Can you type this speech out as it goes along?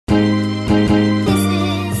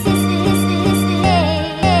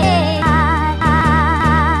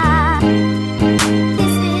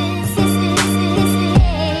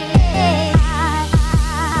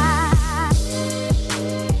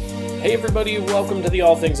welcome to the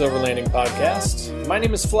All Things Overlanding podcast. My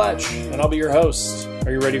name is Fletch, and I'll be your host.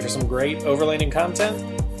 Are you ready for some great overlanding content?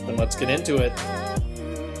 Then let's get into it.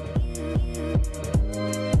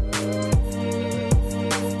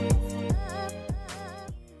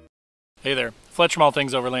 Hey there, Fletch from All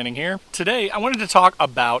Things Overlanding here. Today, I wanted to talk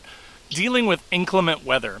about dealing with inclement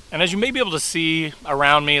weather. And as you may be able to see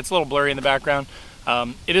around me, it's a little blurry in the background.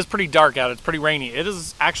 It is pretty dark out. It's pretty rainy. It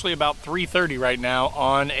is actually about 3:30 right now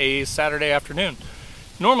on a Saturday afternoon.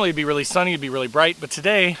 Normally it'd be really sunny, it'd be really bright, but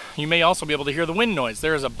today you may also be able to hear the wind noise.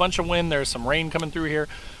 There is a bunch of wind, there's some rain coming through here.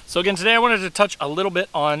 So again, today I wanted to touch a little bit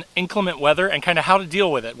on inclement weather and kind of how to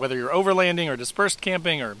deal with it, whether you're overlanding or dispersed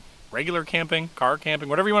camping or regular camping, car camping,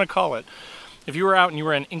 whatever you want to call it. If you were out and you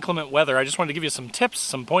were in inclement weather, I just wanted to give you some tips,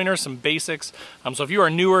 some pointers, some basics. So if you are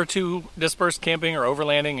newer to dispersed camping or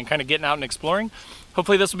overlanding and kind of getting out and exploring,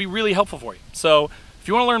 hopefully this will be really helpful for you. So if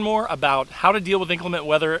you want to learn more about how to deal with inclement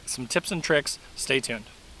weather, some tips and tricks, stay tuned.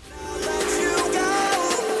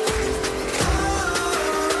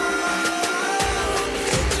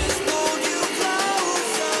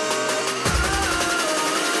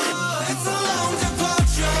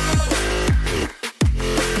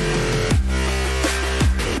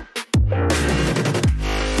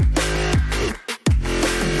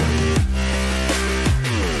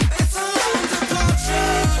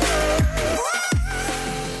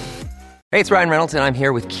 Hey, it's Ryan Reynolds, and I'm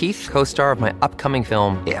here with Keith, co-star of my upcoming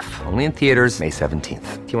film, If, only in theaters May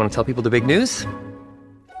 17th. Do you want to tell people the big news?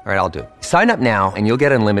 All right, I'll do it. Sign up now and you'll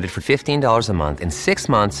get unlimited for $15 a month and 6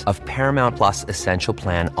 months of Paramount Plus Essential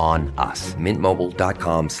Plan on us.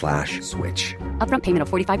 MintMobile.com/switch. Upfront payment of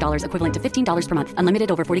 $45 equivalent to $15 per month.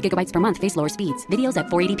 Unlimited over 40 gigabytes per month. Face lower speeds. Videos at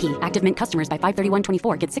 480p. Active Mint customers by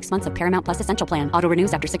 531.24 get 6 months of Paramount Plus Essential Plan. Auto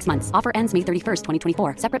renews after 6 months. Offer ends May 31st,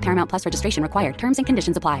 2024. Separate Paramount Plus registration required. Terms and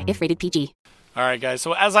conditions apply if rated PG. All right, guys.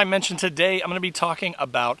 So as I mentioned today, I'm going to be talking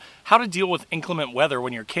about how to deal with inclement weather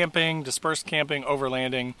when you're camping, dispersed camping,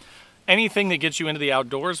 overlanding, anything that gets you into the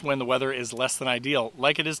outdoors when the weather is less than ideal,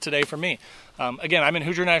 like it is today for me. Again, I'm in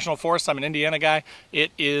Hoosier National Forest. I'm an Indiana guy.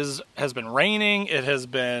 It has been raining. It has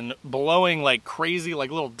been blowing like crazy,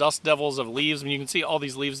 like little dust devils of leaves. I mean, you can see all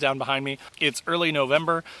these leaves down behind me. It's early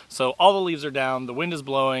November, so all the leaves are down. The wind is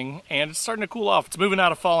blowing, and it's starting to cool off. It's moving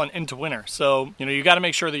out of fall and into winter. So, you got to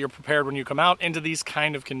make sure that you're prepared when you come out into these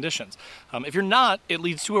kind of conditions. If you're not, it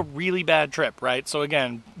leads to a really bad trip, right? So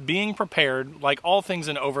again, being prepared, like all things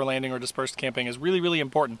in overlanding or dispersed camping, is really, really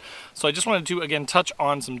important. So I just wanted to, again, touch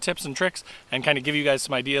on some tips and tricks and kind of give you guys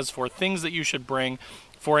some ideas for things that you should bring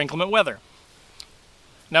for inclement weather.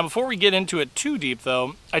 Now, before we get into it too deep,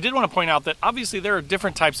 though, I did want to point out that obviously there are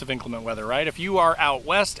different types of inclement weather, right? If you are out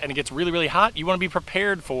west and it gets really, really hot, you want to be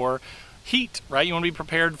prepared for heat, right? You want to be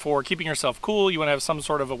prepared for keeping yourself cool. You want to have some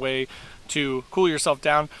sort of a way to cool yourself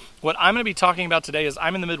down. What I'm going to be talking about today is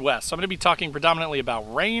I'm in the Midwest, so I'm going to be talking predominantly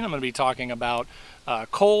about rain. I'm going to be talking about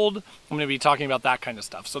cold. I'm going to be talking about that kind of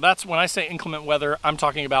stuff. So that's when I say inclement weather, I'm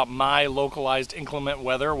talking about my localized inclement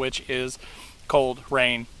weather, which is cold,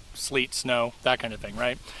 rain, sleet, snow, that kind of thing,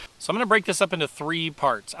 right? So I'm going to break this up into 3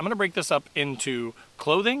 parts. I'm going to break this up into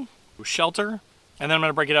clothing, shelter, and then I'm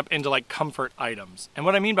going to break it up into like comfort items. And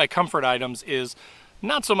what I mean by comfort items is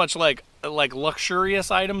not so much like luxurious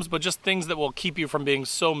items, but just things that will keep you from being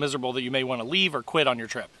so miserable that you may want to leave or quit on your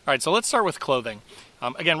trip. All right, so let's start with clothing.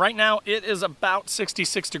 Again, right now it is about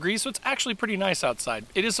 66 degrees, so it's actually pretty nice outside.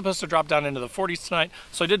 It is supposed to drop down into the 40s tonight,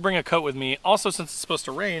 so I did bring a coat with me. Also, since it's supposed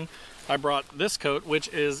to rain, I brought this coat, which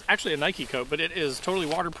is actually a Nike coat, but it is totally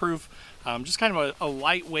waterproof. Just kind of a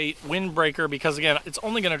lightweight windbreaker because, again, it's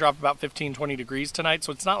only going to drop about 15, 20 degrees tonight,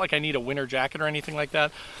 so it's not like I need a winter jacket or anything like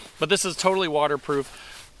that. But this is totally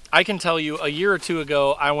waterproof. I can tell you, a year or two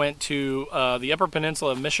ago, I went to the Upper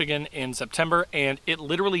Peninsula of Michigan in September, and it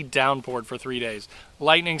literally downpoured for 3 days.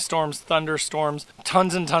 Lightning storms, thunderstorms,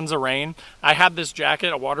 tons and tons of rain. I had this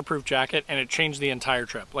jacket, a waterproof jacket, and it changed the entire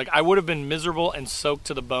trip. Like, I would have been miserable and soaked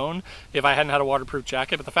to the bone if I hadn't had a waterproof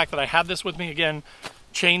jacket, but the fact that I had this with me, again,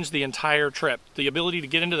 changed the entire trip. The ability to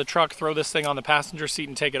get into the truck, throw this thing on the passenger seat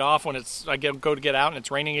and take it off when I go to get out and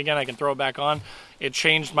it's raining again, I can throw it back on. It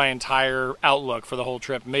changed my entire outlook for the whole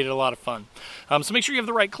trip, made it a lot of fun. So make sure you have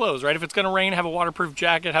the right clothes, right? If it's going to rain, have a waterproof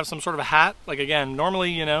jacket, have some sort of a hat. Like, again,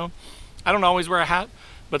 normally, I don't always wear a hat,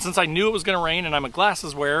 but since I knew it was going to rain and I'm a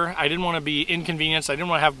glasses wearer, I didn't want to be inconvenienced. I didn't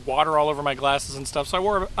want to have water all over my glasses and stuff, so I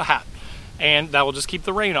wore a hat. and that will just keep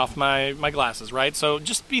the rain off my glasses, right? So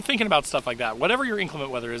just be thinking about stuff like that. Whatever your inclement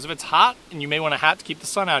weather is, if it's hot, and you may want a hat to keep the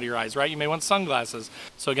sun out of your eyes, right? You may want sunglasses.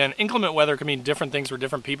 So again, inclement weather can mean different things for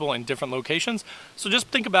different people in different locations. So just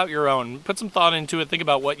think about your own. Put some thought into it. Think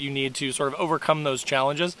about what you need to sort of overcome those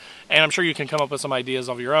challenges. And I'm sure you can come up with some ideas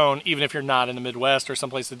of your own, even if you're not in the Midwest or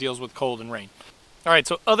someplace that deals with cold and rain. All right,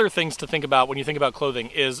 so other things to think about when you think about clothing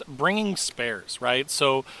is bringing spares, right?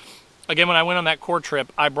 So again, when I went on that core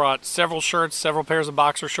trip, I brought several shirts, several pairs of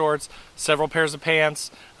boxer shorts, several pairs of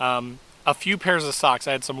pants, a few pairs of socks.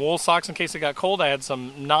 I had some wool socks in case it got cold. I had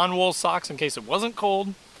some non-wool socks in case it wasn't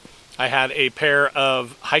cold. I had a pair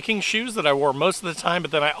of hiking shoes that I wore most of the time,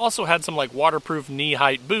 but then I also had some like waterproof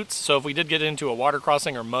knee-height boots. So if we did get into a water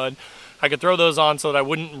crossing or mud, I could throw those on so that I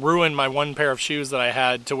wouldn't ruin my one pair of shoes that I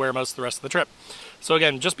had to wear most of the rest of the trip. So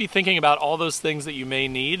again, just be thinking about all those things that you may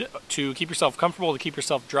need to keep yourself comfortable, to keep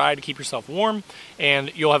yourself dry, to keep yourself warm,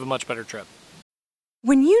 and you'll have a much better trip.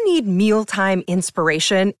 When you need mealtime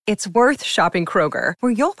inspiration, it's worth shopping Kroger,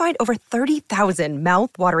 where you'll find over 30,000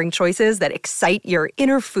 mouth-watering choices that excite your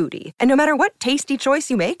inner foodie. And no matter what tasty choice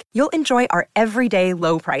you make, you'll enjoy our everyday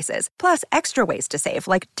low prices, plus extra ways to save,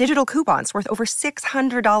 like digital coupons worth over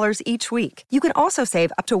 $600 each week. You can also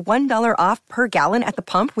save up to $1 off per gallon at the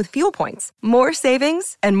pump with fuel points. More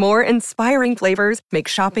savings and more inspiring flavors make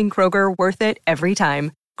shopping Kroger worth it every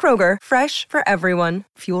time. Kroger, fresh for everyone.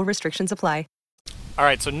 Fuel restrictions apply. All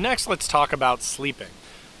right, so next let's talk about sleeping.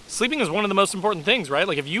 Sleeping is one of the most important things, right?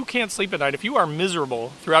 Like if you can't sleep at night, if you are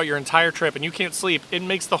miserable throughout your entire trip and you can't sleep, it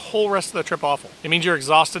makes the whole rest of the trip awful. It means you're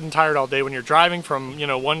exhausted and tired all day when you're driving from,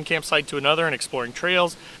 one campsite to another and exploring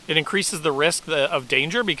trails. It increases the risk of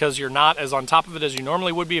danger because you're not as on top of it as you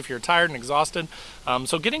normally would be if you're tired and exhausted.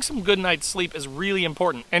 So getting some good night's sleep is really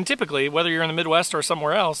important. And typically, whether you're in the Midwest or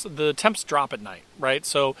somewhere else, the temps drop at night, right?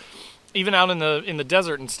 So even out in the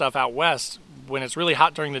desert and stuff out west, when it's really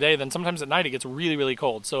hot during the day, then sometimes at night it gets really, really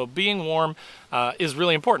cold. So being warm is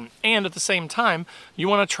really important. And at the same time, you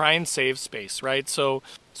want to try and save space, right? So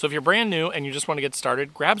if you're brand new and you just want to get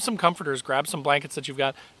started, grab some comforters, grab some blankets that you've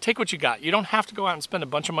got, take what you got. You don't have to go out and spend a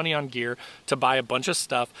bunch of money on gear to buy a bunch of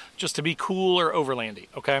stuff just to be cool or overlandy,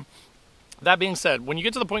 okay? That being said, when you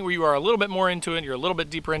get to the point where you are a little bit more into it, you're a little bit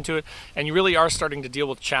deeper into it, and you really are starting to deal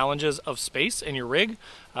with challenges of space in your rig,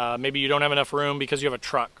 maybe you don't have enough room because you have a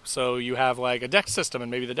truck, so you have like a deck system, and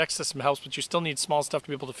maybe the deck system helps, but you still need small stuff to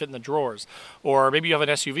be able to fit in the drawers. Or maybe you have an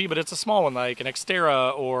SUV, but it's a small one like an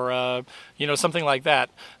Xterra or something like that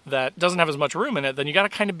doesn't have as much room in it, then you got to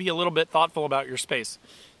kind of be a little bit thoughtful about your space.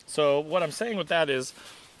 So what I'm saying with that is,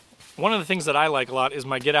 one of the things that I like a lot is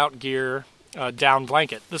my Get Out Gear down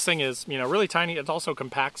blanket. This thing is, really tiny. It also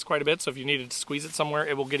compacts quite a bit, so if you needed to squeeze it somewhere,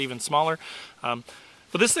 it will get even smaller.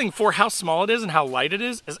 But this thing, for how small it is and how light it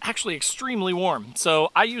is actually extremely warm.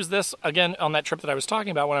 So I used this, again, on that trip that I was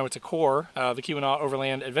talking about when I went to CORE, the Keweenaw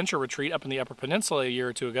Overland Adventure Retreat up in the Upper Peninsula a year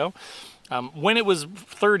or two ago. When it was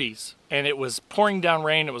 30s and it was pouring down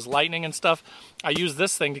rain, it was lightning and stuff, I used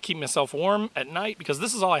this thing to keep myself warm at night because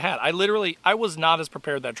this is all I had. I was not as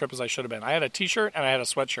prepared that trip as I should have been. I had a t-shirt and I had a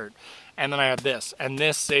sweatshirt, and then I had this, and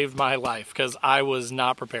this saved my life because I was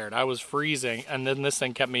not prepared. I was freezing, and then this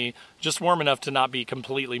thing kept me just warm enough to not be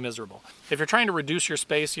completely miserable. If you're trying to reduce your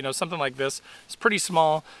space, something like this, it's pretty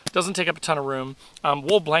small, doesn't take up a ton of room.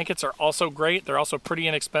 Wool blankets are also great. They're also pretty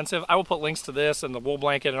inexpensive. I will put links to this and the wool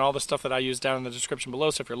blanket and all the stuff that I use down in the description below,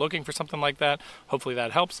 so if you're looking for something like that, hopefully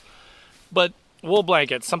that helps. But wool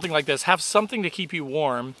blankets, something like this, have something to keep you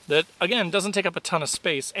warm that, again, doesn't take up a ton of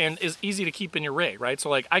space and is easy to keep in your rig, right? So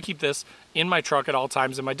like I keep this in my truck at all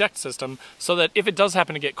times in my deck system so that if it does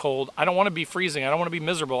happen to get cold, I don't want to be freezing, I don't want to be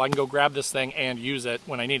miserable, I can go grab this thing and use it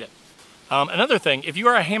when I need it. Another thing, if you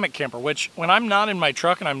are a hammock camper, which when I'm not in my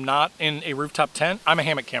truck and I'm not in a rooftop tent, I'm a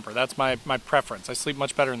hammock camper. That's my preference. I sleep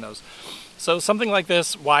much better in those. So something like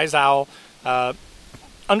this Wise Owl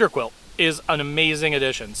underquilt is an amazing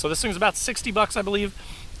addition. So this thing's about $60, I believe.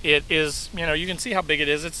 It is, you can see how big it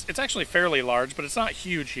is. It's actually fairly large, but it's not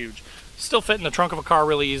huge. Still fit in the trunk of a car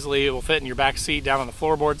really easily. It will fit in your back seat, down on the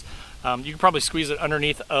floorboards. You can probably squeeze it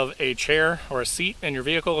underneath of a chair or a seat in your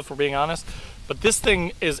vehicle, if we're being honest. But this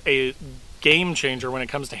thing is a game changer when it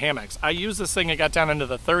comes to hammocks. I used this thing, it got down into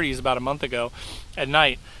the 30s about a month ago at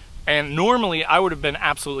night. And normally I would have been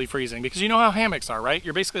absolutely freezing because you know how hammocks are, right?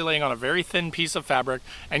 You're basically laying on a very thin piece of fabric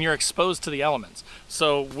and you're exposed to the elements.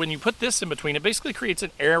 So when you put this in between, it basically creates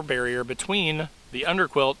an air barrier between the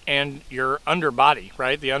underquilt and your underbody,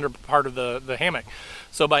 right? The under part of the hammock.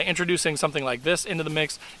 So by introducing something like this into the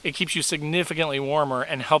mix, it keeps you significantly warmer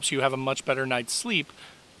and helps you have a much better night's sleep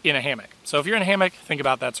in a hammock. So if you're in a hammock, think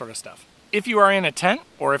about that sort of stuff. If you are in a tent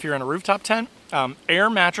or if you're in a rooftop tent, Air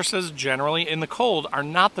mattresses generally in the cold are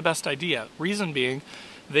not the best idea. Reason being,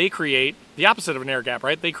 they create the opposite of an air gap,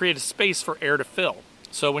 right? They create a space for air to fill.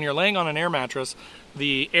 So when you're laying on an air mattress,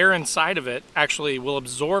 the air inside of it actually will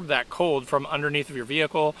absorb that cold from underneath of your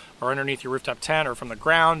vehicle or underneath your rooftop tent or from the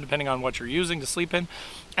ground, depending on what you're using to sleep in.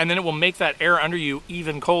 And then it will make that air under you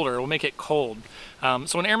even colder. It will make it cold.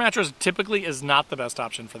 So an air mattress typically is not the best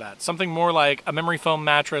option for that. Something more like a memory foam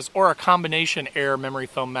mattress or a combination air memory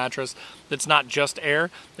foam mattress that's not just air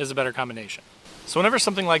is a better combination. So whenever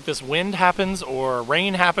something like this wind happens or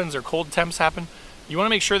rain happens or cold temps happen, you want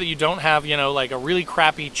to make sure that you don't have, like a really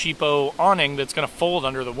crappy cheapo awning that's going to fold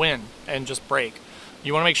under the wind and just break.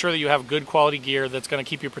 You want to make sure that you have good quality gear that's going to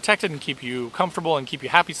keep you protected and keep you comfortable and keep you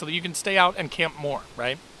happy so that you can stay out and camp more,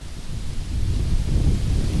 right?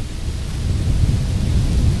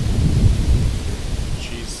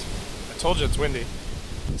 Jeez, I told you it's windy.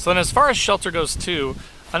 So then as far as shelter goes too,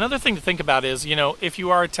 another thing to think about is, if you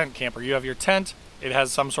are a tent camper, you have your tent, it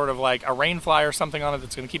has some sort of like a rain fly or something on it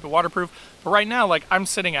that's going to keep it waterproof. But right now, I'm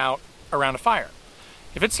sitting out around a fire.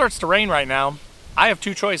 If it starts to rain right now, I have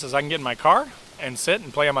two choices. I can get in my car and sit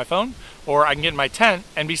and play on my phone, or I can get in my tent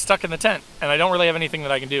and be stuck in the tent. And I don't really have anything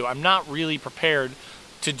that I can do. I'm not really prepared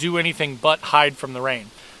to do anything but hide from the rain.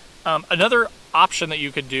 Another option that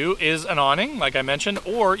you could do is an awning, like I mentioned,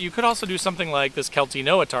 or you could also do something like this Kelty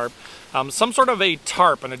Noah tarp, some sort of a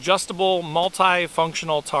tarp, an adjustable,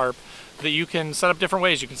 multi-functional tarp that you can set up different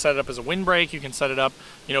ways. You can set it up as a windbreak, you can set it up,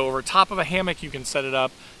 over top of a hammock, you can set it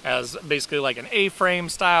up as basically like an A-frame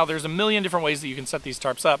style. There's a million different ways that you can set these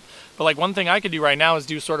tarps up. But like one thing I could do right now is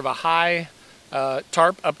do sort of a high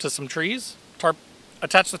tarp up to some trees,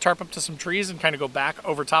 attach the tarp up to some trees and kind of go back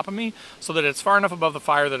over top of me so that it's far enough above the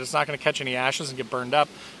fire that it's not going to catch any ashes and get burned up.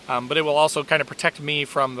 But it will also kind of protect me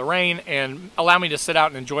from the rain and allow me to sit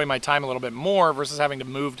out and enjoy my time a little bit more versus having to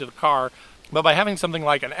move to the car. But by having something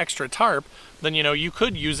like an extra tarp, then you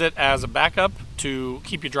could use it as a backup to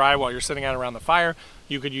keep you dry while you're sitting out around the fire.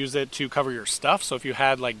 You could use it to cover your stuff. So if you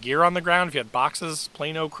had like gear on the ground, if you had boxes,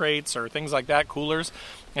 Plano crates, or things like that, coolers,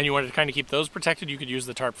 and you wanted to kind of keep those protected, you could use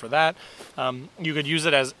the tarp for that. You could use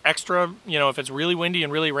it as extra, if it's really windy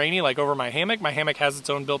and really rainy, like over my hammock. My hammock has its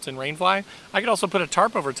own built-in rain fly. I could also put a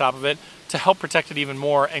tarp over top of it to help protect it even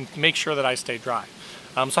more and make sure that I stay dry.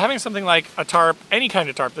 So having something like a tarp, any kind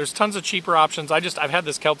of tarp, there's tons of cheaper options. I've had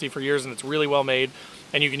this Kelty for years and it's really well made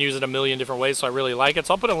and you can use it a million different ways, so I really like it.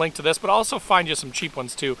 So I'll put a link to this, but I'll also find you some cheap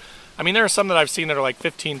ones too. There are some that I've seen that are like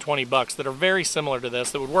 $15-20 that are very similar to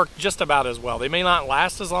this that would work just about as well. They may not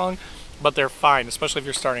last as long, but they're fine, especially if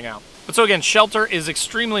you're starting out. But so again, shelter is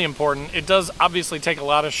extremely important. It does obviously take a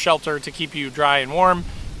lot of shelter to keep you dry and warm.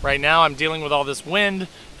 Right now I'm dealing with all this wind,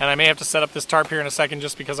 and I may have to set up this tarp here in a second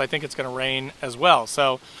just because I think it's going to rain as well.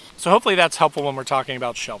 So hopefully that's helpful when we're talking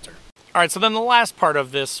about shelter. All right, so then the last part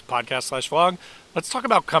of this podcast/vlog, let's talk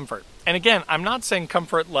about comfort. And again, I'm not saying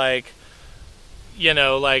comfort like,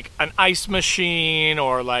 like an ice machine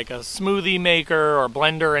or like a smoothie maker or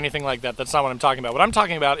blender or anything like that. That's not what I'm talking about. What I'm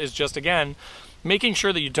talking about is just, again, making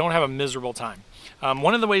sure that you don't have a miserable time.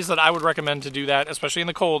 One of the ways that I would recommend to do that, especially in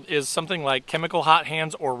the cold, is something like chemical hot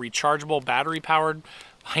hands or rechargeable battery-powered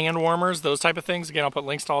hand warmers, those type of things. Again, I'll put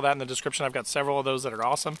links to all that in the description. I've got several of those that are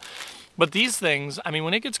awesome. But these things,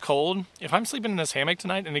 when it gets cold, if I'm sleeping in this hammock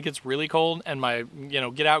tonight and it gets really cold and my,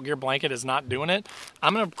 get out gear blanket is not doing it,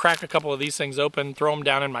 I'm going to crack a couple of these things open, throw them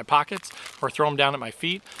down in my pockets or throw them down at my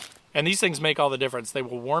feet. And these things make all the difference. They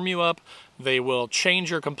will warm you up. They will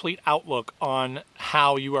change your complete outlook on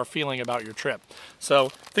how you are feeling about your trip. So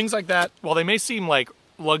things like that, while they may seem like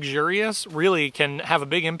luxurious, really can have a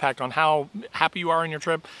big impact on how happy you are in your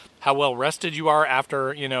trip, how well rested you are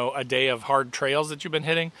after, a day of hard trails that you've been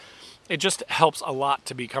hitting. It just helps a lot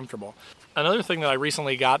to be comfortable. Another thing that I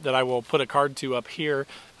recently got that I will put a card to up here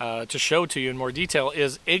to show to you in more detail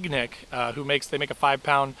is Inclement, they make a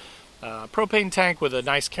 5-pound propane tank with a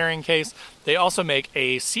nice carrying case. They also make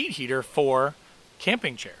a seat heater for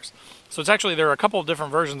camping chairs. So it's actually, there are a couple of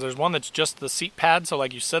different versions. There's one that's just the seat pad, so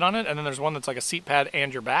like you sit on it, and then there's one that's like a seat pad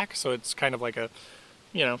and your back, so it's kind of like a,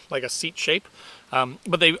 like a seat shape.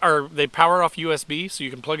 But they power off USB, so you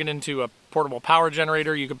can plug it into a portable power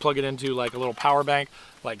generator. You can plug it into like a little power bank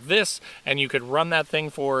like this, and you could run that thing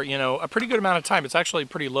for, a pretty good amount of time. It's actually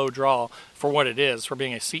pretty low draw for what it is for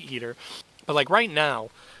being a seat heater. But like right now,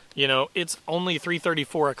 it's only 3:30,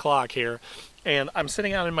 4 o'clock here, and I'm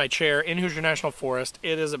sitting out in my chair in Hoosier National Forest.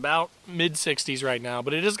 It is about mid-60s right now,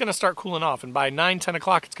 but it is going to start cooling off, and by 9, 10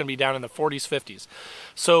 o'clock, it's going to be down in the 40s, 50s.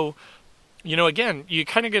 So again, you're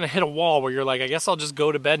kind of going to hit a wall where you're like, I guess I'll just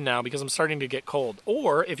go to bed now because I'm starting to get cold.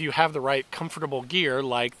 Or if you have the right comfortable gear,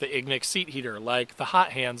 like the Inclement seat heater, like the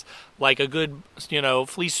hot hands, like a good,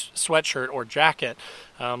 fleece sweatshirt or jacket,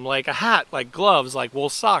 like a hat, like gloves, like wool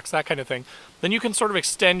socks, that kind of thing, then you can sort of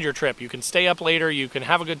extend your trip. You can stay up later, you can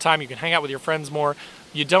have a good time, you can hang out with your friends more.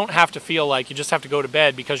 You don't have to feel like you just have to go to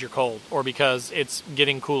bed because you're cold or because it's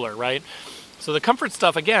getting cooler, right? So the comfort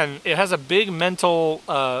stuff, again, it has a big mental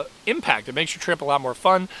impact. It makes your trip a lot more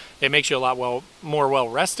fun. It makes you a lot more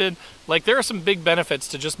well-rested. Like, there are some big benefits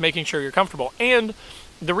to just making sure you're comfortable. And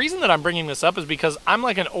the reason that I'm bringing this up is because I'm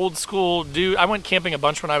like an old school dude. I went camping a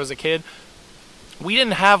bunch when I was a kid. We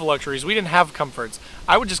didn't have luxuries. We didn't have comforts.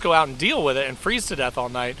 I would just go out and deal with it and freeze to death all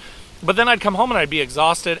night. But then I'd come home and I'd be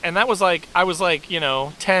exhausted. And that was like, I was like,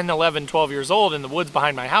 10, 11, 12 years old in the woods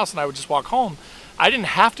behind my house, and I would just walk home. I didn't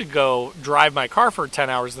have to go drive my car for 10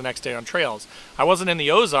 hours the next day on trails. I wasn't in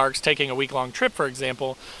the Ozarks taking a week-long trip, for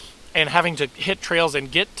example, and having to hit trails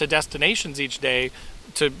and get to destinations each day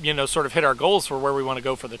to, sort of hit our goals for where we want to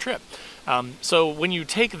go for the trip. So when you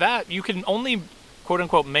take that, you can only,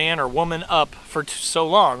 quote-unquote, man or woman up for so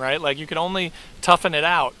long, right? Like, you can only toughen it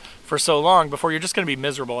out for so long before you're just going to be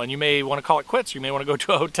miserable, and you may want to call it quits. You may want to go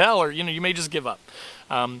to a hotel, or, you may just give up.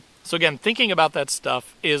 So again, thinking about that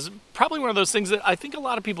stuff is probably one of those things that I think a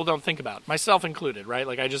lot of people don't think about, myself included, right?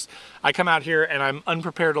 Like, I come out here and I'm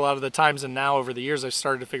unprepared a lot of the times, and now over the years I've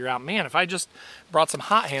started to figure out, man, if I just brought some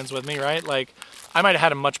hot hands with me, right? Like, I might have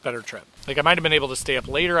had a much better trip. Like, I might have been able to stay up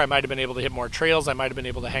later, I might have been able to hit more trails, I might have been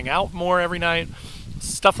able to hang out more every night.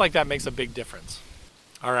 Stuff like that makes a big difference.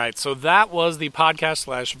 All right, so that was the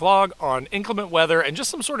podcast/vlog on inclement weather and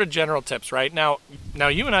just some sort of general tips, right? Now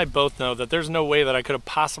you and I both know that there's no way that I could have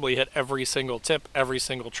possibly hit every single tip, every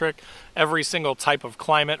single trick, every single type of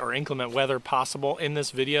climate or inclement weather possible in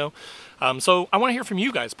this video. So I want to hear from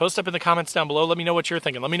you guys. Post up in the comments down below. Let me know what you're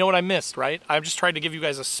thinking. Let me know what I missed, right? I've just tried to give you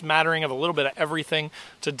guys a smattering of a little bit of everything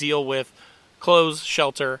to deal with clothes,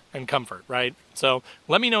 shelter, and comfort, right? So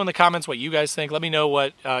let me know in the comments what you guys think. Let me know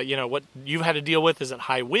what what you've had to deal with. Is it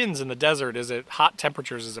high winds in the desert? Is it hot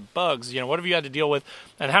temperatures? Is it bugs? What have you had to deal with?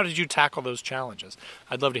 And how did you tackle those challenges?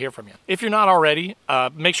 I'd love to hear from you. If you're not already,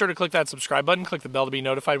 make sure to click that subscribe button. Click the bell to be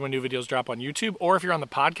notified when new videos drop on YouTube. Or if you're on the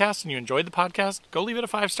podcast and you enjoyed the podcast, go leave it a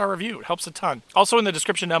 5-star review. It helps a ton. Also in the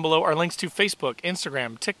description down below are links to Facebook,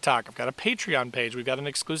 Instagram, TikTok. I've got a Patreon page. We've got an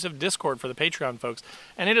exclusive Discord for the Patreon folks.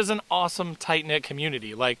 And it is an awesome, tight-knit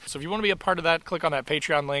community. So if you want to be a part of that, click on that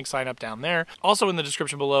Patreon link, sign up down there. Also in the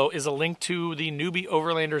description below is a link to the Newbie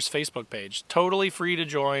Overlanders Facebook page. Totally free to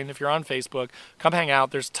join if you're on Facebook. Come hang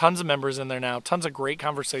out. There's tons of members in there now. Tons of great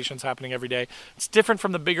conversations happening every day. It's different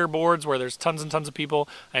from the bigger boards where there's tons and tons of people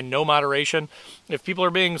and no moderation. If people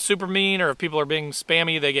are being super mean or if people are being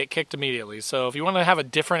spammy, they get kicked immediately. So if you want to have a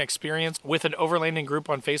different experience with an overlanding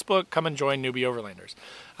group on Facebook, come and join Newbie Overlanders.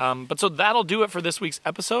 But so that'll do it for this week's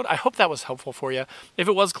episode. I hope that was helpful for you. If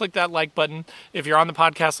it was, click that like button. If you're on the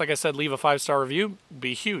podcast, like I said, leave a 5-star review.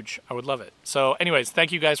 Be huge. I would love it. So anyways,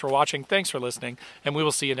 thank you guys for watching. Thanks for listening. And we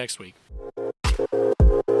will see you next week.